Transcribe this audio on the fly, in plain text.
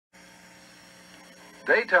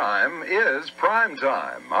Daytime is prime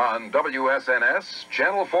time on WSNS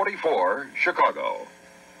Channel 44, Chicago.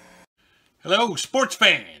 Hello, sports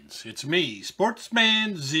fans. It's me,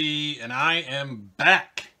 Sportsman Z, and I am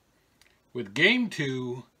back with Game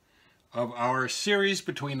 2 of our series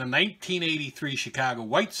between the 1983 Chicago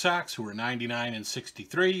White Sox, who were 99 and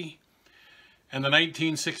 63, and the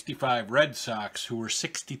 1965 Red Sox, who were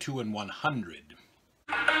 62 and 100.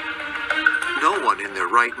 No one in their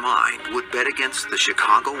right mind would bet against the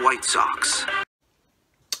Chicago White Sox.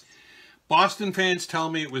 Boston fans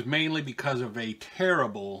tell me it was mainly because of a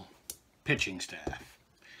terrible pitching staff.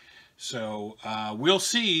 So we'll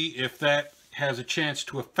see if that has a chance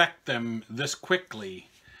to affect them this quickly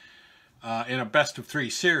in a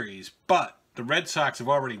best-of-3 series. But the Red Sox have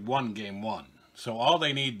already won Game 1. So all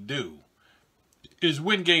they need to do is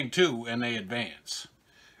win Game 2 and they advance.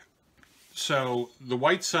 So the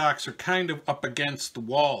White Sox are kind of up against the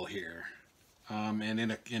wall here,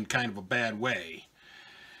 and in kind of a bad way.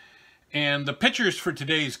 And the pitchers for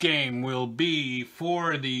today's game will be,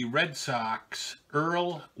 for the Red Sox,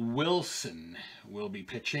 Earl Wilson will be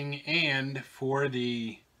pitching, and for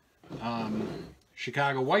the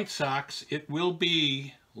Chicago White Sox, it will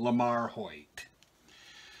be Lamarr Hoyt.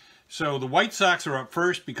 So the White Sox are up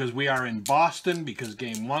first because we are in Boston, because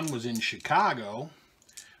Game 1 was in Chicago.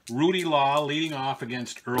 Rudy Law leading off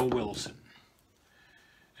against Earl Wilson.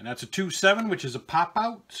 And that's a 2-7, which is a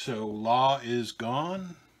pop-out, so Law is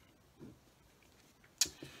gone.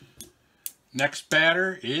 Next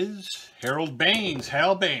batter is Harold Baines,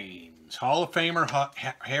 Hal Baines. Hall of Famer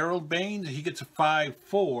Harold Baines, he gets a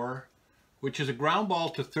 5-4, which is a ground ball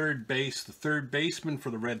to third base. The third baseman for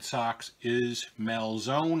the Red Sox is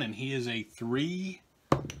Malzone, and he is a 3.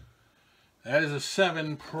 That is a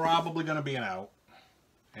 7, probably going to be an out.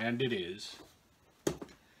 And it is.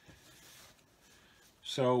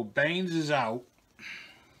 So Baines is out.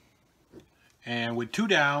 And with 2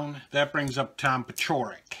 down, that brings up Tom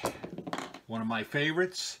Paciorek. One of my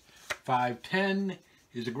favorites. 5-10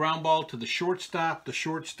 is a ground ball to the shortstop. The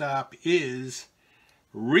shortstop is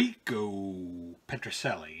Rico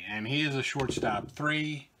Petrocelli. And he is a shortstop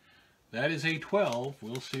 3. That is a 12.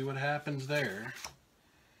 We'll see what happens there.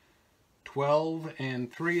 12 and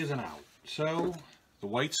 3 is an out. So the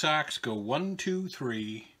White Sox go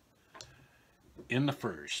 1-2-3 in the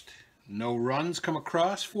first. No runs come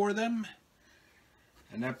across for them.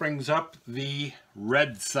 And that brings up the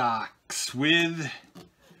Red Sox with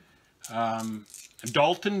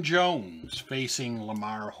Dalton Jones facing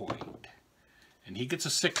Lamarr Hoyt. And he gets a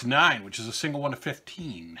 6-9, which is a single 1 to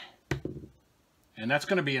 15. And that's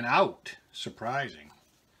going to be an out. Surprising.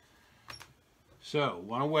 So,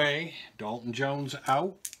 1 away, Dalton Jones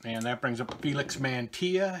out, and that brings up Felix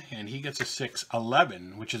Mantilla, and he gets a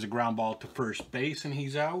 6-11, which is a ground ball to first base, and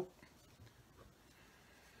he's out.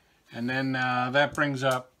 And then that brings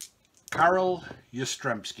up Karl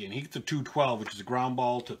Yastrzemski, and he gets a 2-12, which is a ground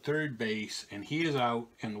ball to third base, and he is out.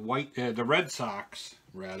 And the Red Sox,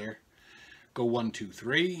 rather, go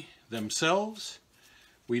 1-2-3 themselves.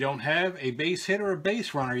 We don't have a base hit or a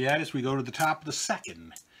base runner yet as we go to the top of the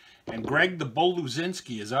second. And Greg the Bull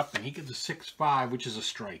Luzinski is up, and he gets a 6-5, which is a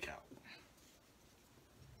strikeout.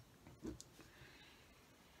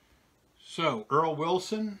 So, Earl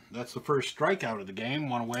Wilson, that's the first strikeout of the game,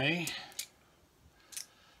 1 away.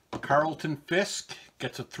 Carlton Fisk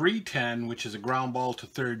gets a 3-10, which is a ground ball to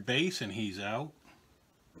third base, and he's out.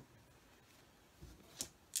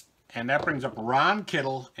 And that brings up Ron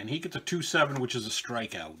Kittle, and he gets a 2-7, which is a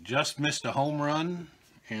strikeout. Just missed a home run,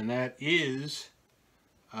 and that is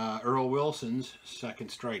Earl Wilson's second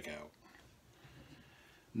strikeout.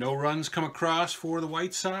 No runs come across for the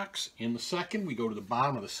White Sox. In the second, we go to the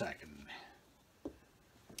bottom of the second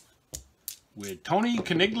with Tony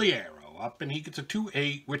Conigliaro up, and he gets a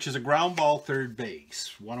 2-8, which is a ground ball third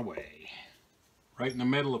base, 1 away. Right in the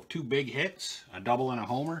middle of 2 big hits, a double and a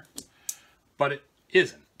homer, but it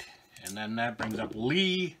isn't. And then that brings up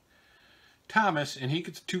Lee Thomas, and he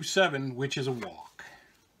gets a 2-7, which is a walk.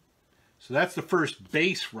 So that's the first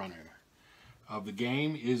base runner of the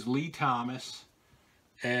game, is Lee Thomas,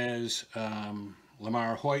 as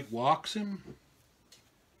Lamarr Hoyt walks him.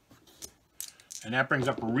 And that brings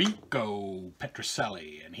up Rico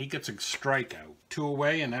Petrocelli, and he gets a strikeout. 2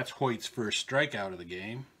 away, and that's Hoyt's first strikeout of the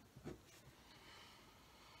game.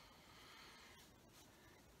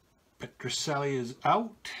 Petrocelli is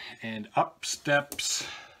out, and up steps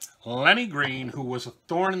Lenny Green, who was a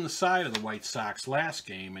thorn in the side of the White Sox last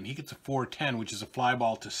game, and he gets a 4-10, which is a fly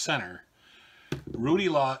ball to center. Rudy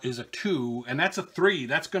Law is a 2, and that's a 3.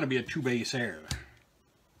 That's going to be a 2-base error.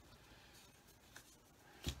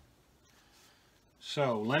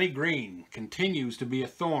 So Lenny Green continues to be a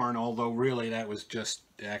thorn, although really that was just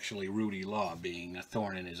actually Rudy Law being a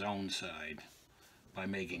thorn in his own side by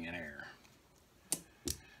making an error.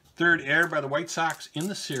 Third error by the White Sox in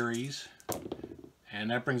the series.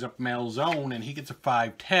 And that brings up Malzone, and he gets a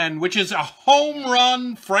 5-10, which is a home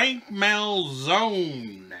run. Frank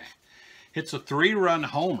Malzone hits a 3-run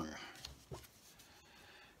homer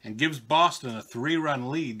and gives Boston a 3-run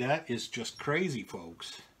lead. That is just crazy,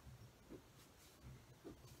 folks.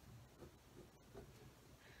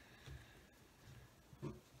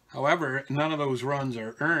 However, none of those runs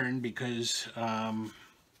are earned because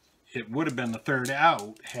it would have been the third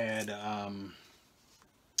out had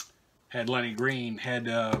Lenny Green, had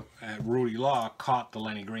Rudy Law caught the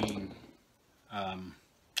Lenny Green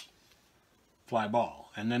fly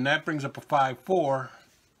ball. And then that brings up a 5-4,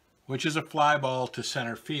 which is a fly ball to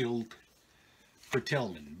center field for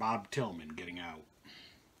Tillman, Bob Tillman getting out.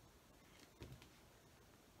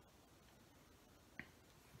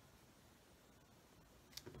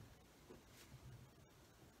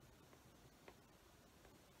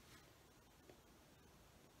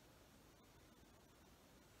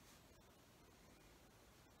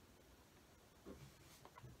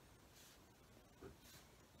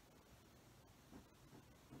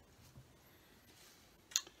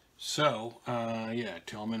 So, yeah,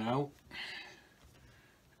 Tillman out.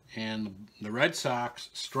 And the Red Sox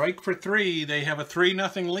strike for 3. They have a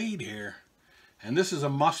 3-0 lead here. And this is a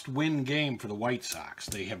must-win game for the White Sox.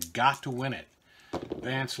 They have got to win it.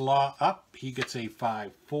 Vance Law up. He gets a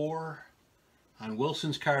 5-4 on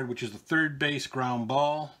Wilson's card, which is the third base ground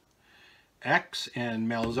ball. X, and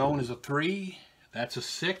Malzone is a 3. That's a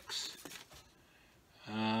 6.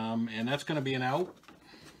 And that's going to be an out.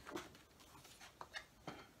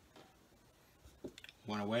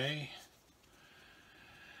 One away.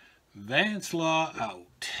 Vance Law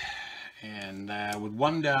out. And with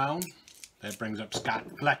one down, that brings up Scott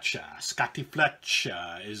Fletcher. Scotty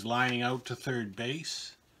Fletcher is lining out to third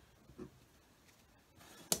base.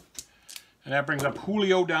 And that brings up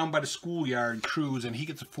Julio down by the schoolyard Cruz, and he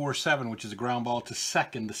gets a 4-7, which is a ground ball to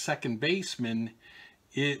second. The second baseman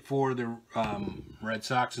for the Red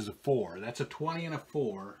Sox is a 4. That's a 20 and a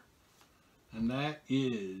 4. And that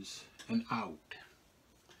is an out.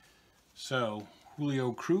 So,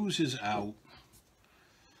 Julio Cruz is out.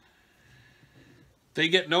 They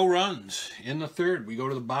get no runs in the third. We go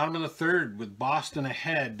to the bottom of the third with Boston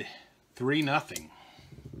ahead 3-0.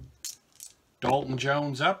 Dalton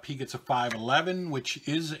Jones up. He gets a 5-11, which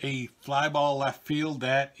is a fly ball left field.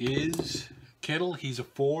 That is Kittle. He's a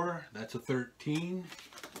 4. That's a 13.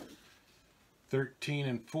 13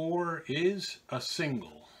 and 4 is a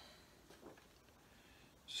single.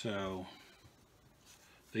 So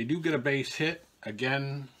they do get a base hit,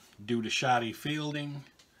 again, due to shoddy fielding.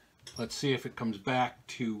 Let's see if it comes back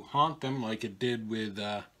to haunt them like it did with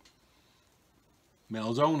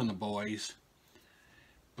Malzone and the boys.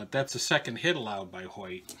 But that's the second hit allowed by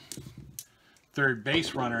Hoyt. Third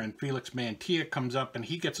base runner, and Felix Mantilla comes up, and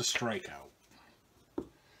he gets a strikeout.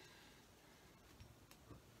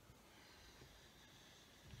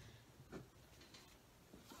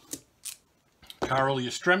 Karol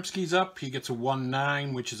Yastrzemski's up. He gets a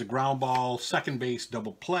 1-9, which is a ground ball, second base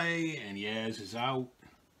double play, and Yaz is out.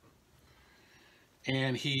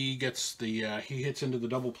 And he gets the he hits into the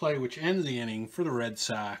double play, which ends the inning for the Red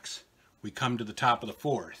Sox. We come to the top of the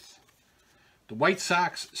fourth. The White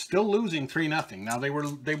Sox still losing 3-0. Now they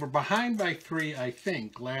were behind by 3, I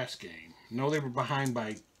think, last game. No, they were behind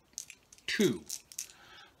by 2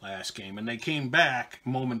 last game, and they came back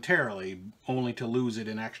momentarily, only to lose it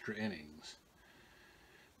in extra innings.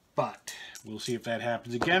 But we'll see if that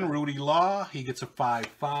happens again. Rudy Law, he gets a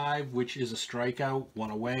 5-5, which is a strikeout,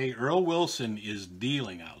 1 away. Earl Wilson is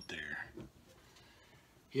dealing out there.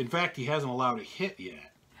 In fact, he hasn't allowed a hit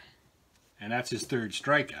yet. And that's his 3rd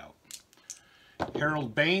strikeout.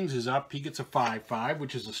 Harold Baines is up. He gets a 5-5,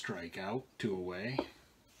 which is a strikeout, 2 away.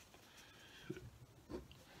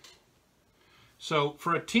 So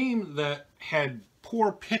for a team that had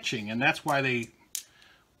poor pitching, and that's why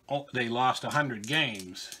they lost 100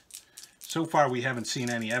 games, so far we haven't seen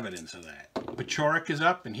any evidence of that. Pachorik is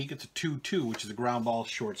up, and he gets a 2-2, which is a ground ball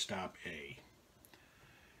shortstop A.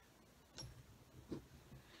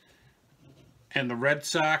 And the Red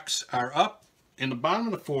Sox are up in the bottom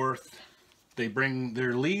of the fourth. They bring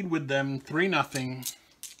their lead with them 3-0.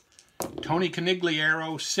 Tony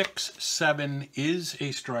Conigliaro, 6-7, is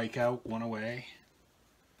a strikeout, 1 away.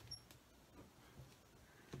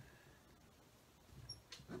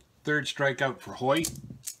 Third strikeout for Hoyt.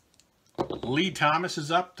 Lee Thomas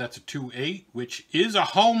is up. That's a 2-8, which is a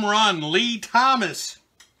home run. Lee Thomas.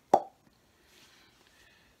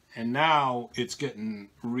 And now it's getting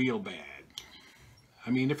real bad.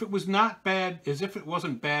 I mean, if it was not bad, as if it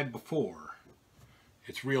wasn't bad before,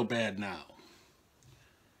 it's real bad now.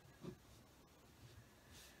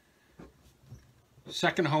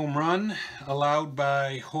 Second home run allowed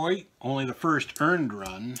by Hoyt, only the first earned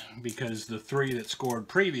run, because the three that scored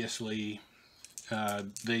previously,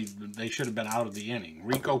 they should have been out of the inning.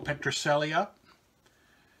 Rico Petrocelli up.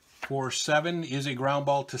 4-7 is a ground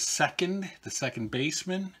ball to second. The second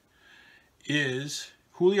baseman is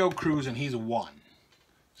Julio Cruz, and he's a 1.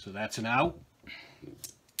 So that's an out.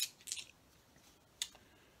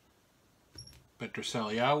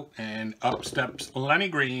 Petrocelli out, and up steps Lenny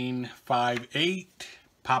Green, 5-8,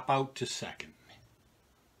 pop out to second.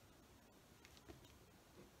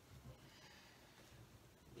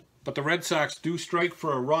 But the Red Sox do strike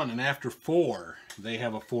for a run, and after 4, they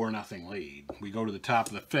have a 4-0 lead. We go to the top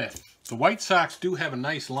of the 5th. The White Sox do have a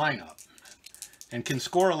nice lineup and can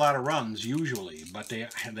score a lot of runs usually, but they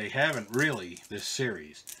haven't really this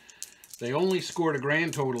series. They only scored a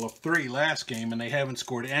grand total of 3 last game, and they haven't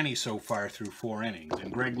scored any so far through 4 innings.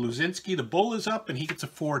 And Greg Luzinski, the bull, is up, and he gets a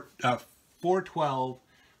 4-12,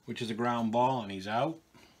 which is a ground ball, and he's out.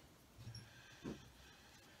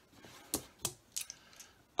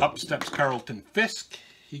 Up steps Carlton Fisk.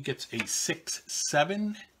 He gets a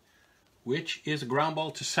 6-7, which is a ground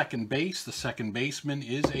ball to second base. The second baseman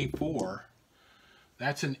is a 4.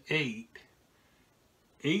 That's an 8.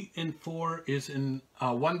 8 and 4 is in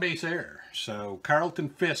one base error. So Carlton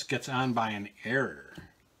Fisk gets on by an error.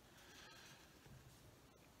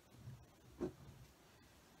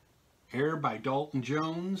 Error by Dalton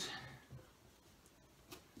Jones.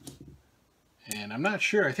 And I'm not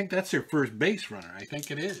sure. I think that's their first base runner. I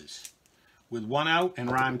think it is. With 1 out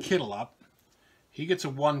and Ron Kittle up. He gets a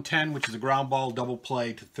 1-10, which is a ground ball double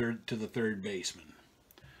play to the third baseman.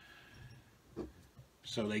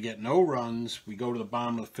 So they get no runs. We go to the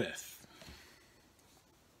bottom of the 5th.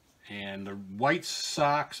 And the White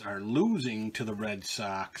Sox are losing to the Red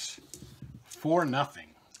Sox 4-0.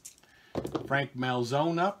 Frank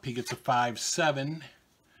Malzone up. He gets a 5-7,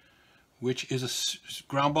 which is a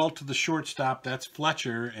ground ball to the shortstop. That's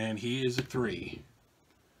Fletcher, and he is a 3.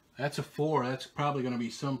 That's a 4. That's probably going to be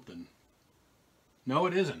something. No,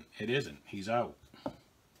 it isn't. It isn't. He's out.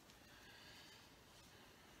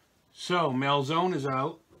 So, Malzone is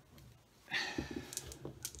out.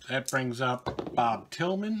 That brings up Bob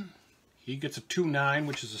Tillman. He gets a 2-9,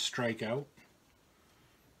 which is a strikeout.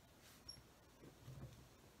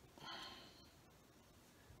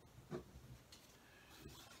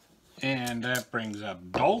 And that brings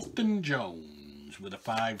up Dalton Jones with a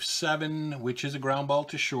 5-7, which is a ground ball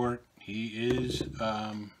to short. He is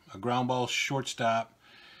a ground ball shortstop.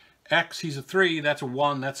 X, he's a 3. That's a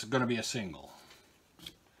 1. That's going to be a single.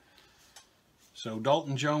 So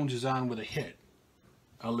Dalton Jones is on with a hit.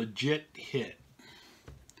 A legit hit.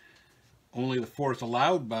 Only the 4th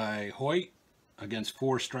allowed by Hoyt against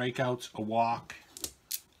 4 strikeouts, a walk,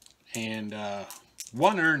 and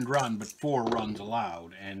 1 earned run, but 4 runs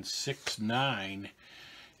allowed. And 6-9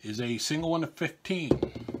 is a single 1 to 15.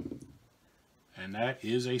 And that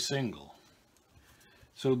is a single.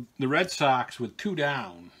 So the Red Sox, with 2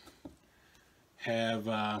 down, have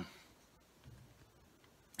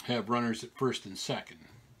runners at first and second.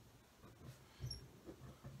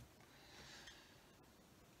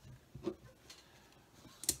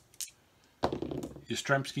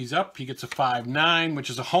 Yastrzemski's up. He gets a 5-9, which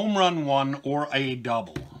is a home run 1 or a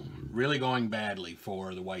double. Really going badly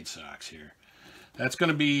for the White Sox here. That's going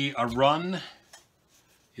to be a run.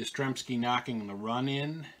 Yastrzemski knocking the run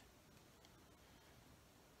in.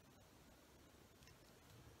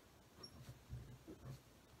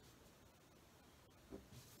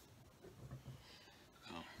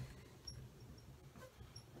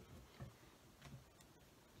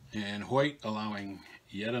 And Hoyt allowing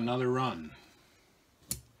yet another run.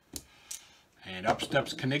 And up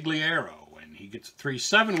steps Canigliaro, and he gets a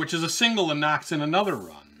 3-7, which is a single, and knocks in another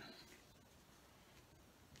run.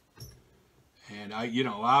 And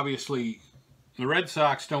obviously, the Red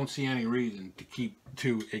Sox don't see any reason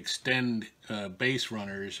to extend base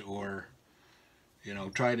runners or,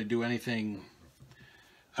 try to do anything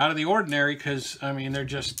out of the ordinary, because I mean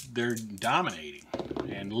they're dominating.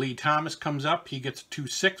 And Lee Thomas comes up. He gets a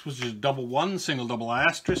 2-6, which is a double 1, single double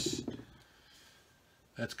asterisk.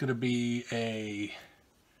 That's going to be a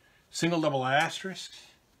single double asterisk.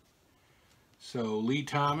 So Lee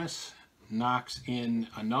Thomas knocks in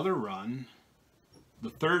another run,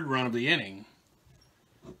 the 3rd run of the inning.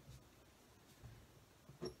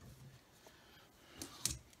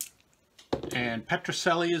 And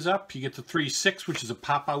Petrocelli is up. He gets a 3-6, which is a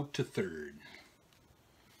pop out to 3rd.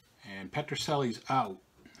 And Petrocelli's out,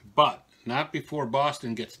 but not before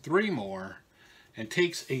Boston gets 3 more and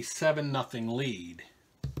takes a 7-0 lead.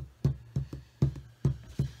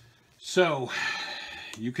 So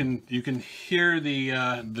you can hear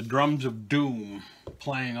the drums of doom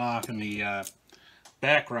playing off in the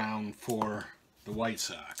background for the White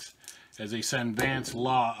Sox as they send Vance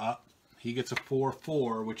Law up. He gets a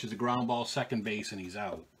 4-4, which is a ground ball second base, and he's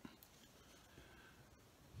out.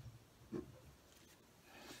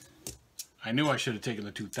 I knew I should have taken the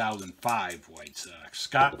 2005 White Sox.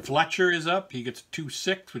 Scott Fletcher is up. He gets a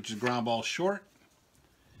 2-6, which is a ground ball short.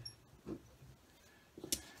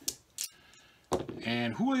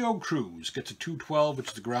 And Julio Cruz gets a 2-12,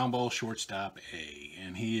 which is a ground ball shortstop A,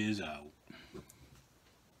 and he is out.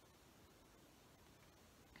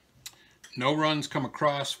 No runs come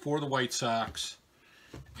across for the White Sox,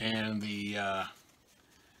 and the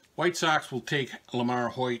White Sox will take Lamarr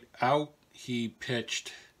Hoyt out. He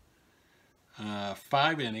pitched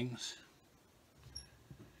 5 innings.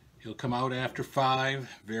 He'll come out after 5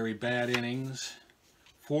 very bad innings,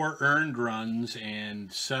 4 earned runs,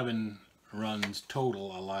 and 7 runs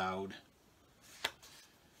total allowed.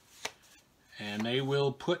 And they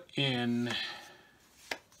will put in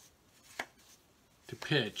to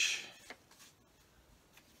pitch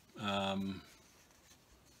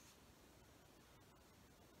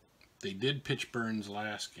they did pitch Burns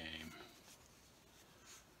last game.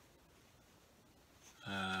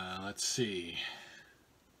 Let's see.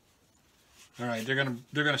 All right, they're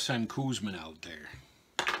gonna send Koosman out there.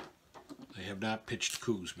 They have not pitched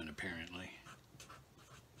Koosman apparently.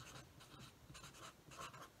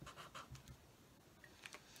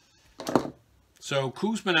 So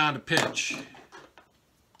Koosman on to pitch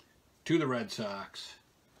to the Red Sox.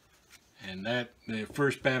 And the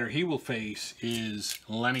first batter he will face is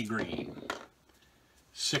Lenny Green.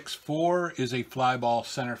 6-4 is a fly ball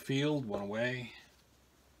center field, 1 away.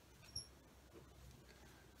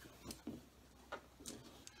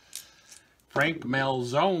 Frank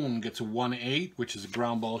Malzone gets a 1-8, which is a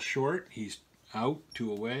ground ball short. He's out,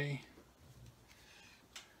 2 away.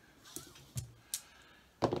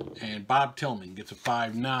 And Bob Tillman gets a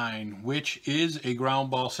 5-9, which is a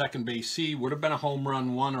ground ball second base C. Would have been a home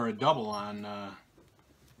run 1 or a double on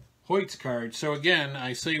Hoyt's card. So again,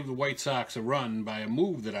 I saved the White Sox a run by a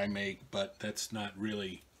move that I make, but that's not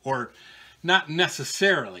really, or not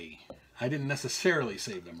necessarily. I didn't necessarily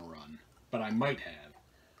save them a run, but I might have.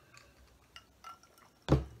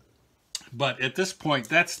 But at this point,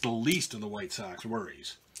 that's the least of the White Sox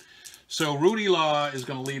worries. So Rudy Law is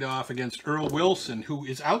going to lead off against Earl Wilson, who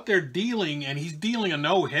is out there dealing, and he's dealing a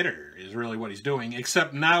no-hitter is really what he's doing,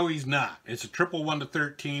 except now he's not. It's a triple 1 to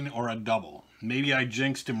 13 or a double. Maybe I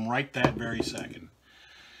jinxed him right that very second.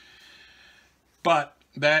 But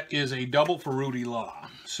that is a double for Rudy Law.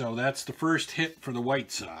 So that's the first hit for the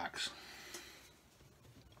White Sox.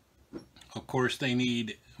 Of course, they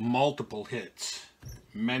need multiple hits.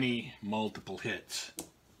 Many multiple hits.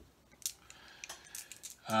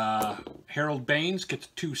 Harold Baines gets a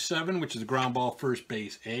 2-7, which is a ground ball first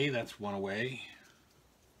base A. That's 1 away.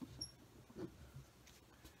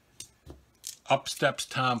 Up steps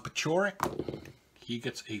Tom Paciorek. He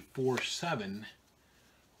gets a 4-7,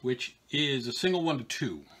 which is a single 1 to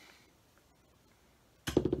 2.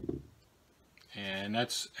 And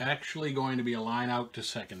that's actually going to be a line out to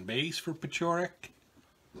second base for Paciorek.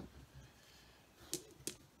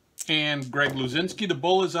 And Greg Luzinski, the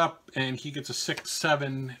bull, is up, and he gets a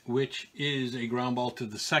 6-7, which is a ground ball to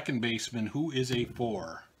the second baseman, who is a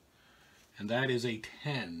 4. And that is a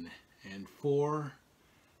 10. And 4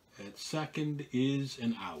 at second is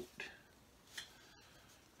an out.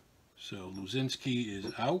 So Luzinski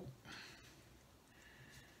is out.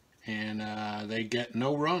 And they get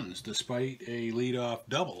no runs, despite a leadoff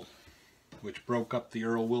double, which broke up the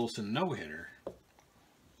Earl Wilson no-hitter.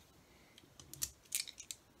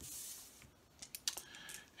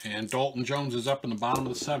 And Dalton Jones is up in the bottom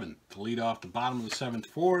of the 7th to lead off the bottom of the 7th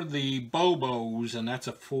for the Bobos, and that's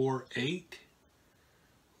a 4-8,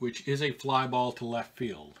 which is a fly ball to left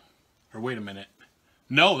field. Or wait a minute.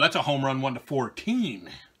 No, that's a home run 1 to 14.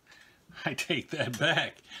 I take that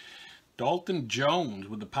back. Dalton Jones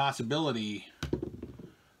with the possibility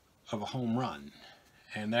of a home run.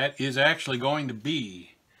 And that is actually going to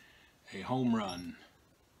be a home run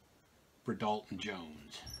for Dalton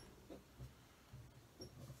Jones.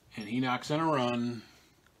 And he knocks in a run.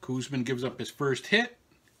 Koosman gives up his first hit,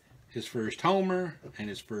 his first homer, and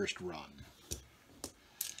his first run.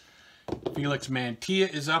 Felix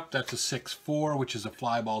Mantilla is up. That's a 6-4, which is a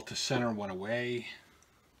fly ball to center, 1 away.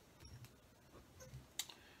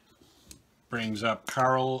 brings up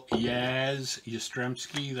Karl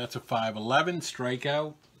Yastrzemski. That's a 5-11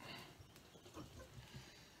 strikeout.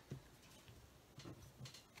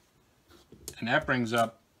 And that brings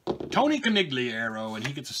up Tony Conigliaro, and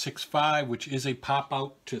he gets a 6-5, which is a pop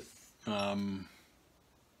out to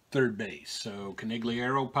third base. So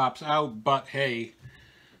Conigliaro pops out, but hey,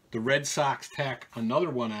 the Red Sox tack another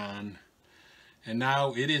one on, and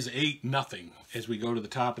now it is 8-0 as we go to the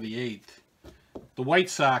top of the 8th. The White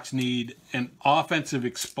Sox need an offensive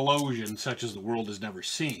explosion such as the world has never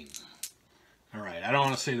seen. All right, I don't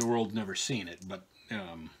want to say the world's never seen it, but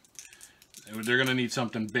they're going to need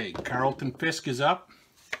something big. Carlton Fisk is up.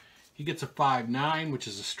 He gets a 5-9, which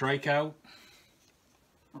is a strikeout.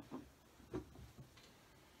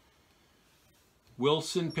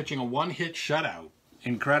 Wilson pitching a one-hit shutout.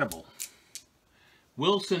 Incredible.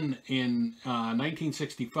 Wilson in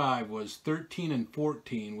 1965 was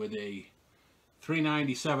 13-14 with a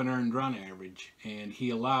 397 earned run average, and he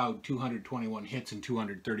allowed 221 hits in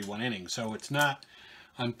 231 innings. So it's not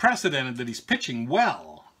unprecedented that he's pitching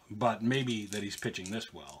well, but maybe that he's pitching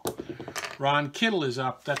this well. Ron Kittle is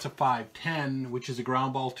up. That's a 5-10, which is a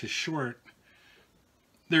ground ball to short.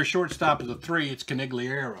 Their shortstop is a 3. It's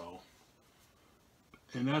Conigliaro.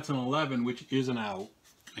 And that's an 11, which is an out.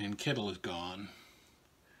 And Kittle is gone.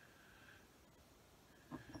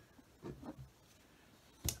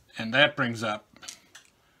 And that brings up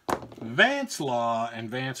Vance Law, and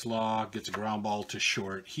Vance Law gets a ground ball to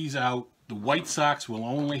short. He's out. The White Sox will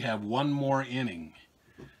only have one more inning,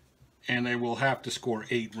 and they will have to score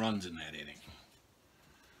 8 runs in that inning.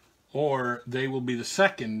 Or they will be the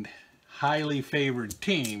second highly favored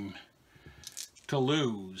team to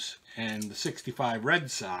lose, and the 65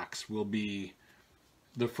 Red Sox will be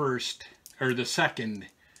the first, or the second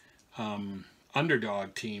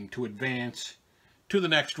underdog team to advance to the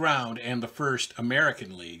next round, and the first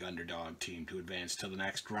American League underdog team to advance to the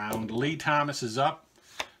next round. Lee Thomas is up.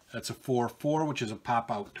 That's a 4-4, which is a pop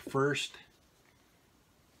out to first.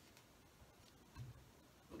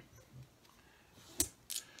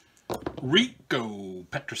 Rico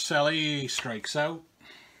Petrocelli strikes out.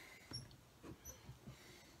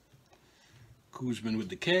 Kuzman with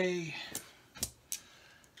the K.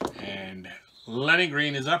 And Lenny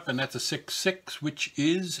Green is up, and that's a 6-6, which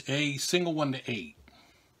is a single 1 to 8.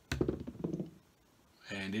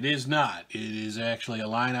 And it is not. It is actually a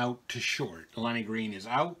line out to short. Lenny Green is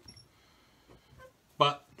out.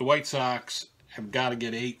 But the White Sox have got to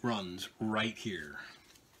get 8 runs right here,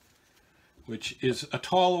 which is a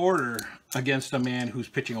tall order against a man who's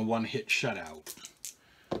pitching a one-hit shutout.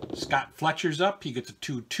 Scott Fletcher's up. He gets a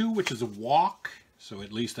 2-2, which is a walk. So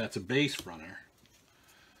at least that's a base runner.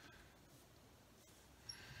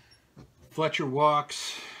 Fletcher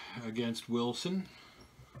walks against Wilson.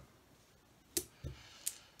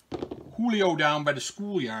 Julio down by the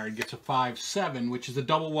schoolyard gets a 5-7, which is a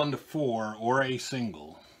double 1 to 4 or a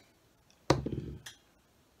single.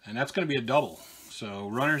 And that's going to be a double. So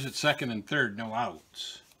runners at second and third, no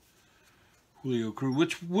outs. Julio Cruz,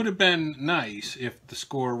 which would have been nice if the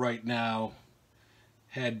score right now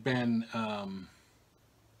had been,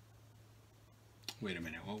 wait a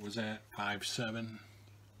minute, what was that? 5-7?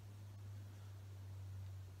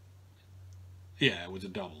 Yeah, it was a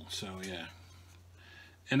double, so yeah.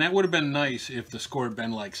 And that would have been nice if the score had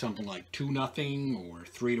been like something like 2-0 or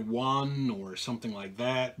 3-1 or something like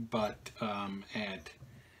that. But at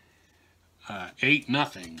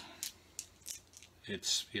 8-0,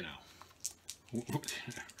 it's, you know,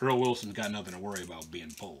 Earl Wilson's got nothing to worry about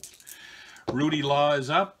being pulled. Rudy Law is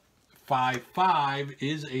up. 5-5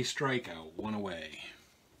 is a strikeout, 1 away.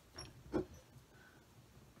 And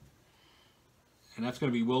that's going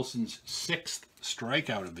to be Wilson's 6th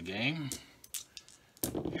strikeout of the game.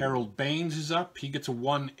 Harold Baines is up. He gets a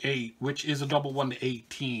 1-8, which is a double 1 to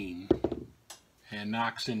 18, and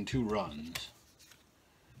knocks in 2 runs.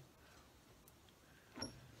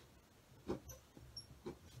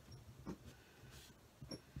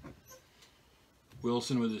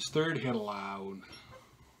 Wilson with his 3rd hit allowed.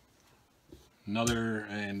 Another,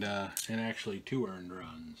 and actually 2 earned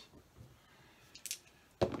runs.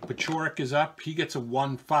 Pachorik is up. He gets a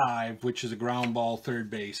 1-5, which is a ground ball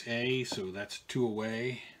third base A, so that's 2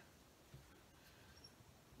 away.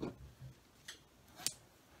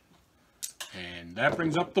 And that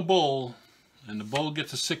brings up the Bull, and the Bull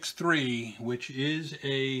gets a 6-3, which is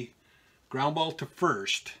a ground ball to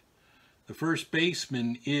first. The first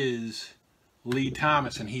baseman is Lee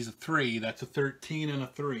Thomas, and he's a 3. That's a 13 and a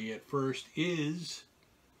 3. At first is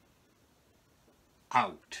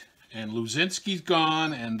out. And Luzinski's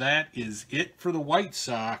gone, and that is it for the White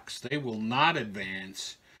Sox. They will not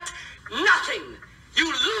advance. Nothing! You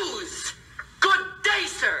lose! Good day,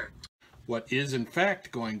 sir! What is in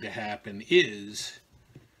fact going to happen is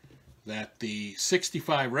that the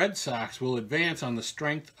 65 Red Sox will advance on the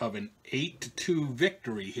strength of an 8-2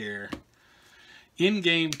 victory here in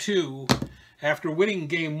Game 2 after winning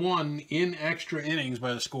Game 1 in extra innings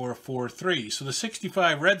by the score of 4-3. So the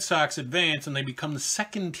 65 Red Sox advance, and they become the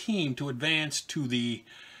second team to advance to the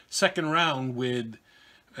second round with,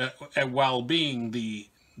 while being the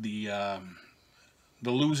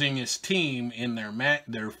losingest team in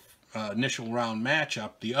their initial round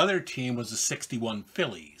matchup. The other team was the 61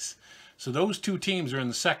 Phillies. So those two teams are in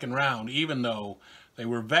the second round, even though they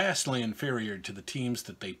were vastly inferior to the teams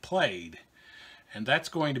that they played. And that's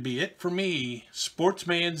going to be it for me,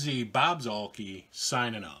 Sportsman Z, Bob Zolke,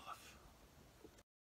 signing off.